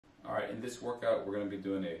Alright, in this workout we're going to be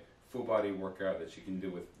doing a full body workout that you can do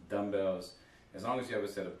with dumbbells. As long as you have a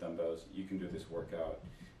set of dumbbells, you can do this workout.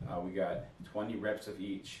 We got 20 reps of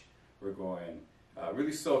each. We're going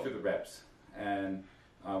really slow through the reps, and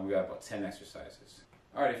we got about 10 exercises.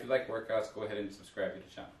 Alright, if you like workouts, go ahead and subscribe to the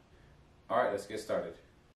channel. Alright, let's get started.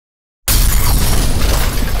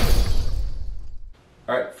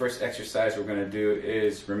 Alright, first exercise we're going to do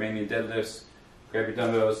is Romanian deadlifts. Grab your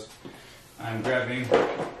dumbbells. I'm grabbing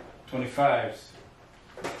 25s.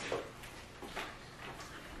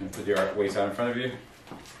 And put your weights out in front of you.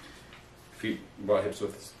 Feet about hips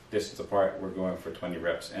width distance apart. We're going for 20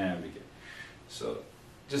 reps and begin. So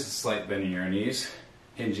just a slight bend in your knees,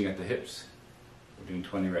 hinging at the hips. We're doing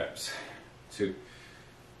 20 reps. 2,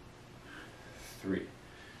 3,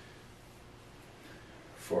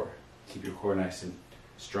 4. Keep your core nice and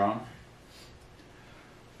strong.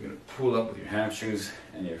 You're going to pull up with your hamstrings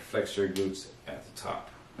and your flexor glutes at the top.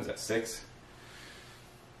 What's that, 6?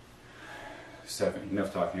 7.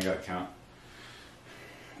 Enough talking, I gotta count.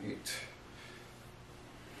 8,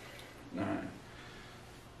 9,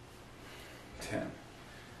 10.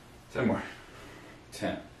 10 more.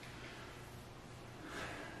 10,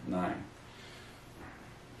 9,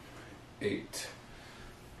 8,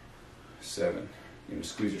 7. You're going to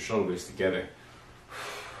squeeze your shoulder blades together.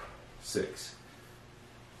 6,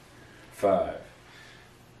 5,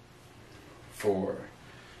 4,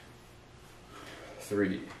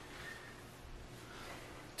 3,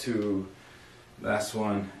 2, last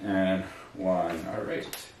one, and 1. All right,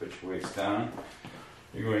 put your weights down.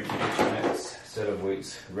 You're going to get your next set of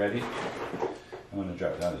weights ready. I'm going to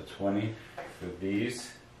drop down to 20 for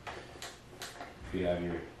these. If you have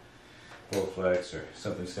your Bowflex or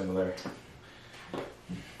something similar,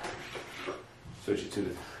 switch it to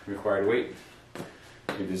the required weight,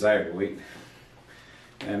 your desired weight.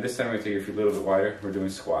 And this time we're going to take your feet a little bit wider. We're doing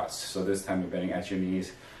squats. So this time you're bending at your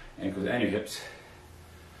knees, ankles, and your hips.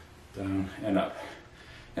 Down and up.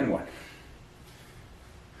 And 1,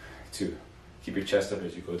 2. Keep your chest up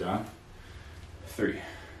as you go down. 3,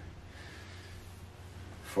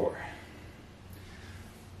 4,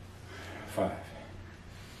 5,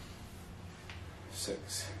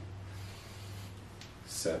 6,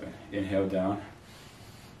 7. Inhale down.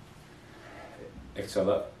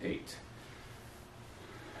 Exhale up. 8,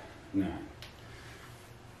 9,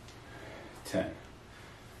 10,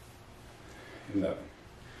 11,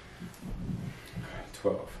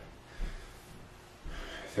 12,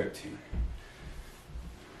 13,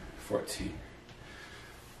 14,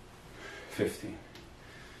 15,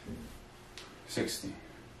 16,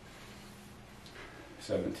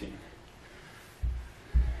 17,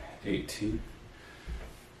 18,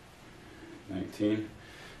 19,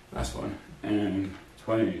 last one, and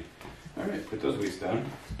 20. Alright, put those weights down.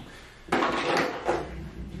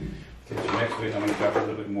 Get your next weight. I'm going to drop a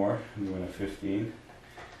little bit more. I'm going to 15.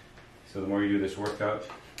 So the more you do this workout,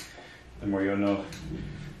 the more you'll know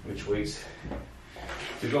which weights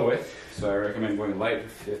to go with. So I recommend going light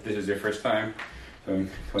if this is your first time doing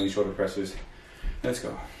 20 shoulder presses. Let's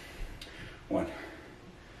go. 1,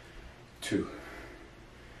 2,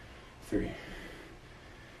 3,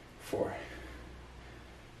 4,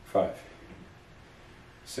 5,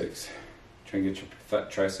 6. Try and get your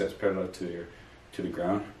flat triceps parallel to the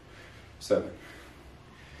ground. 7,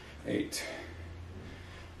 8,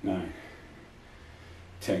 9,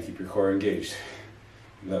 10. Keep your core engaged.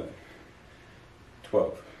 11,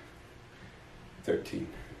 12, 13,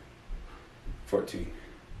 14,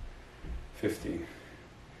 15,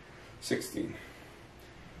 16,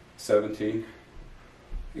 17,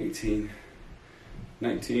 18,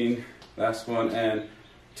 19, last one, and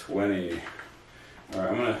 20.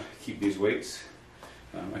 Alright, I'm going to keep these weights.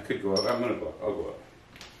 I could go up. I'll go up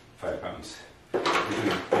 5 pounds. We're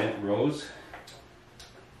doing bent rows.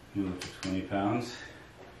 You look at 20 pounds.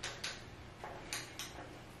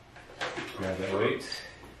 Grab that weight.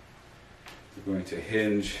 We're going to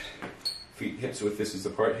hinge, feet hips width distance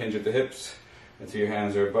apart, hinge at the hips until your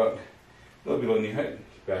hands are about a little below knee height.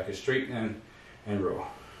 Back is straight and row.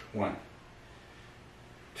 1,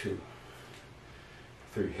 2,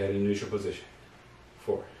 3. Head in neutral position.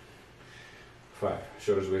 4, 5.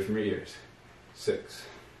 Shoulders away from your ears. 6,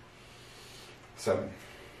 7,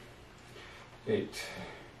 8,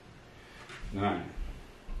 9,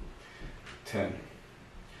 10,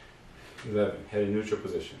 11. Head in neutral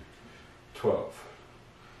position. 12,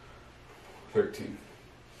 13,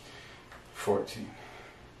 14,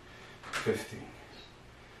 15,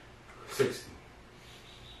 16,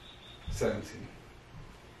 17,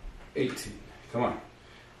 18. Come on.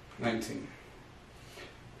 19,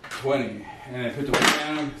 20. And then put the weight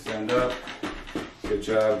down, stand up. Good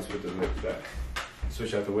job. Let's put the weight back.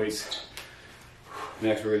 Switch out the weights.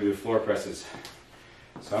 Next, we're going to do floor presses.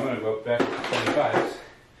 So I'm going to go back to 25s.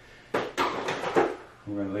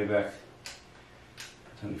 We're going to lay back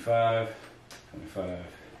 25, 25.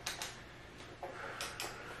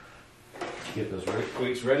 Get those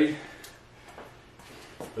weights ready.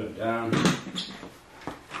 Put them down.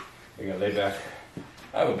 You're going to lay back.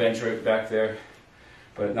 I have a bench right back there,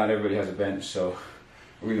 but not everybody has a bench, so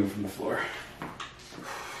we're going to move from the floor.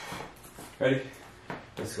 Ready?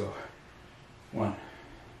 Let's go. 1,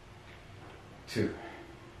 2,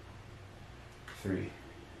 3,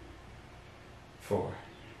 4,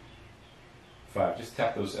 5. Just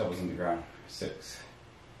tap those elbows in the ground. 6,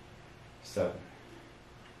 7,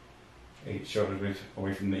 8. Shoulders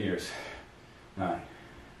away from the ears. 9,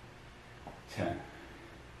 10,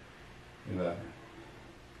 11,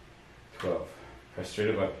 12. Press straight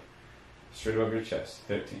above your chest.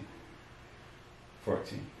 13,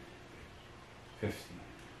 14, 15,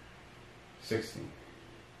 16,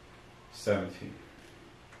 17,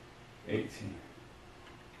 18,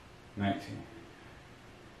 19,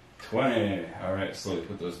 20. All right, slowly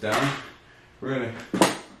put those down. We're going to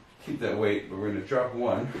keep that weight, but we're going to drop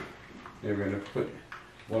one. And we're going to put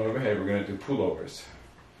one overhead. We're going to do pullovers.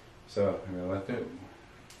 So I'm going to let that.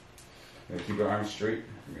 We're going to keep our arms straight.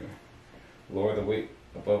 We're going to lower the weight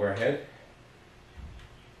above our head.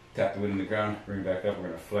 Tap the weight in the ground. Bring it back up. We're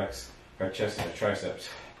going to flex our chest and our triceps.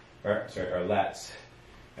 Our lats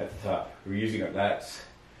at the top. We're using our lats.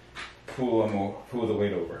 Pull the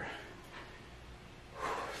weight over.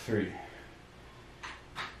 3,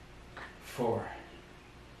 4,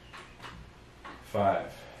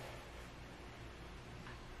 5.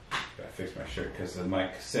 Gotta fix my shirt because of the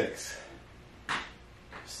mic. 6,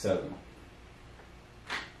 7,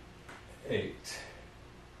 8,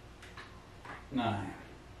 9,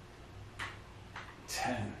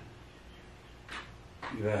 10,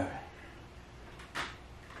 11,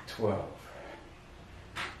 12,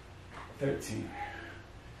 13,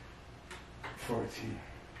 14,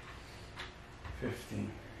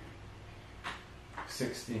 15,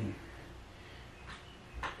 16,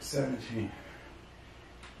 17,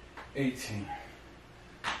 18,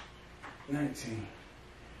 19,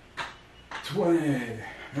 20.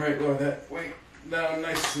 All right, lower that weight down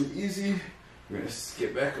nice and easy. We're going to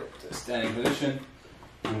get back up to a standing position.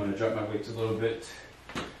 I'm going to drop my weights a little bit.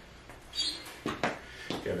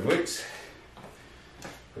 Grab the weights.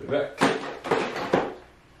 Put it back.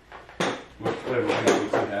 Whatever kind of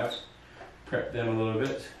weights you have. Prep them a little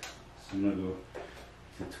bit. So I'm going to go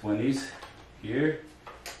to 20s here.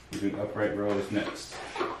 We're doing upright rows next.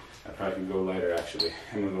 I probably can go lighter actually.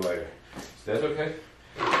 I'm going to go lighter. So that's okay.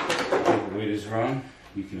 If the weight is wrong,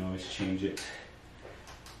 you can always change it.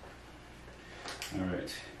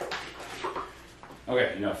 Alright.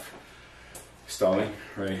 Okay, enough stalling.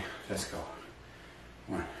 Ready? Let's go.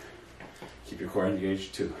 1. Keep your core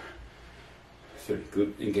engaged. 2. 3.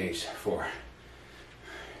 Glute engaged. 4.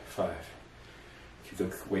 5. Keep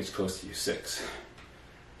the weights close to you. 6.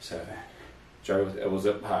 7. Drive with elbows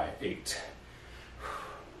up high. 8.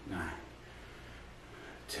 9.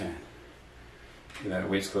 10. And that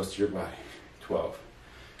weight's close to your body. 12.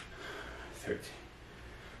 13.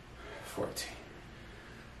 14.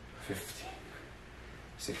 15.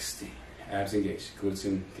 16. Abs engaged. Glutes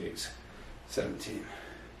engaged. 17.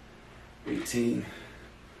 18.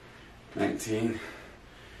 19.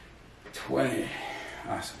 20.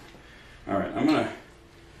 Awesome. Alright, I'm going to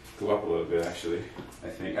go up a little bit actually. I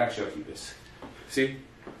think. Actually, I'll keep this. See?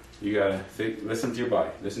 You got to think. Listen to your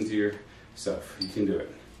body. Listen to yourself. You can do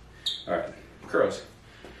it. Alright. Curls.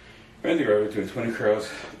 We're going to go doing 20 curls.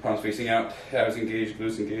 Palms facing out. Abs engaged.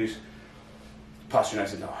 Glutes engaged. Posture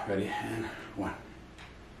nice and tall. Ready? And 1.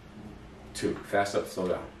 2. Fast up. Slow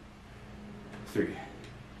down. 3.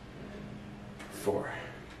 4.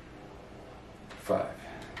 5.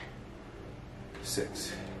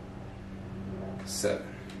 6.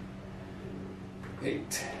 7.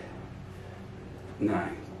 8.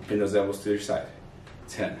 9. Bring those elbows to your side.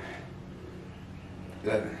 10.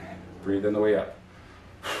 11. Breathe on the way up.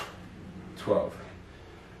 12.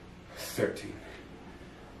 13.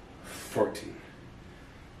 14.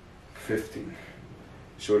 15.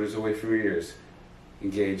 Shoulders away from your ears.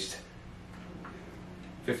 Engaged.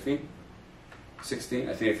 15. 16.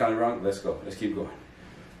 I think I counted wrong. Let's go. Let's keep going.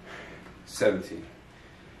 17.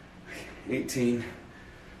 18.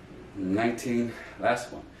 19.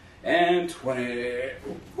 Last one. And 20.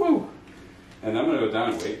 Woo! And I'm going to go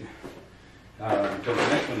down and weight. Because the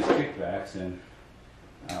next one is kickbacks, and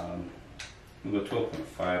I'm going to go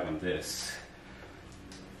 12.5 on this.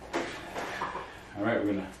 Alright,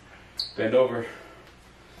 we're going to bend over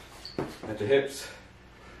At the hips.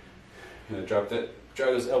 I'm gonna drive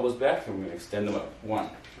those elbows back, and we're gonna extend them up. 1,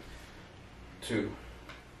 2,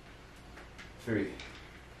 3,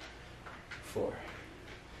 4,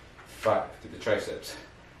 5. Keep the triceps.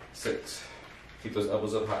 6. Keep those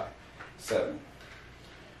elbows up high. 7,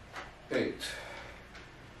 8,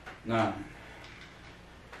 9,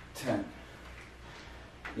 10,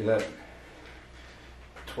 11,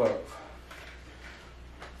 12,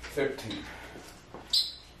 13,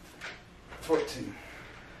 14,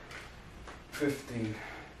 15.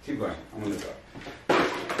 Keep going. I'm gonna go.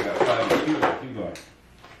 I got 5 more. Keep going.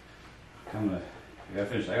 I gotta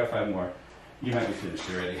finish. I got 5 more. You might be finished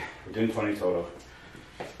already. We're doing 20 total.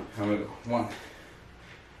 I'm gonna go. 1,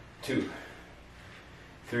 2,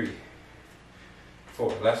 3,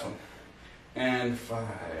 4. Last one. And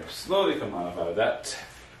 5. Slowly come on up out of that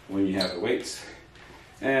when you have the weights.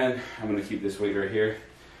 And I'm gonna keep this weight right here.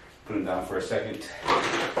 Put them down for a second.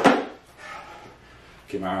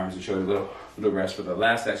 Keep my arms and shoulders a little rest. For the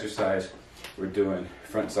last exercise, we're doing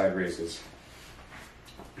front side raises.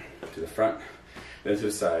 To the front, then to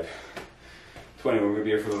the side. 20, we're gonna be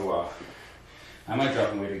here for a little while. I might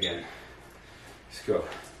drop my weight again. Let's go.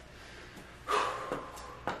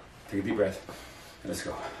 Take a deep breath, and let's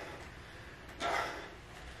go.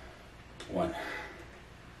 1,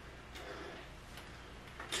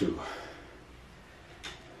 2,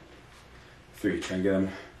 3. Try and get them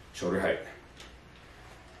shoulder height.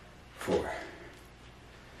 4,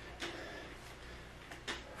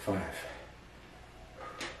 5,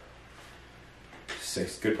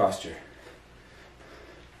 6. Good posture.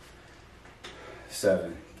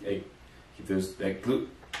 7, 8. Keep that glute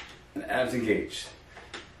and abs engaged.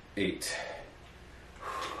 8,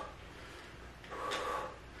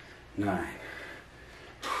 9,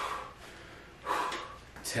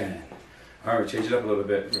 10. All right, change it up a little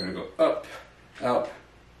bit. We're gonna go up, out,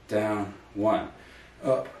 down. 1,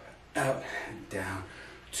 up, out, down.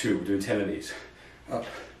 2. We're doing 10 of these. Up,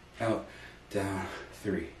 out, down.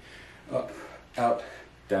 3, up, out,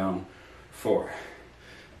 down. 4,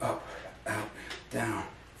 up, out, down.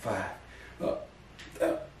 5, up,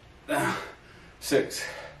 out, down. 6,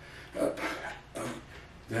 up, out,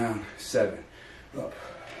 down. 7, up,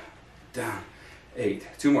 down. 8.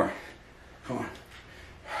 2 more. Come on.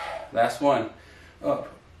 Last one. Up,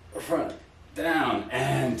 front, down,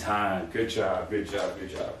 and time. Good job, good job, good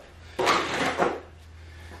job.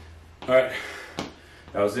 All right,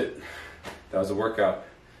 that was it. That was a workout.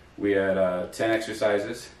 We had 10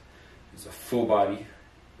 exercises. It's a full body.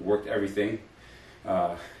 We worked everything.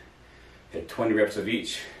 Had 20 reps of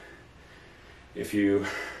each. If you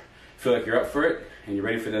feel like you're up for it and you're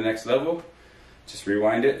ready for the next level, just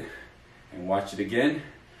rewind it and watch it again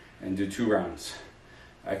and do 2 rounds.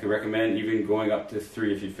 I could recommend even going up to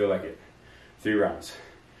 3 if you feel like it. 3 rounds.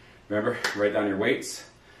 Remember, write down your weights.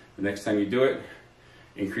 The next time you do it,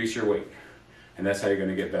 increase your weight. And that's how you're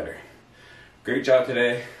gonna get better. Great job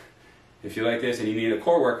today. If you like this and you need a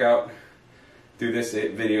core workout, do this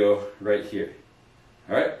video right here.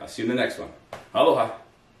 All right, I'll see you in the next one. Aloha.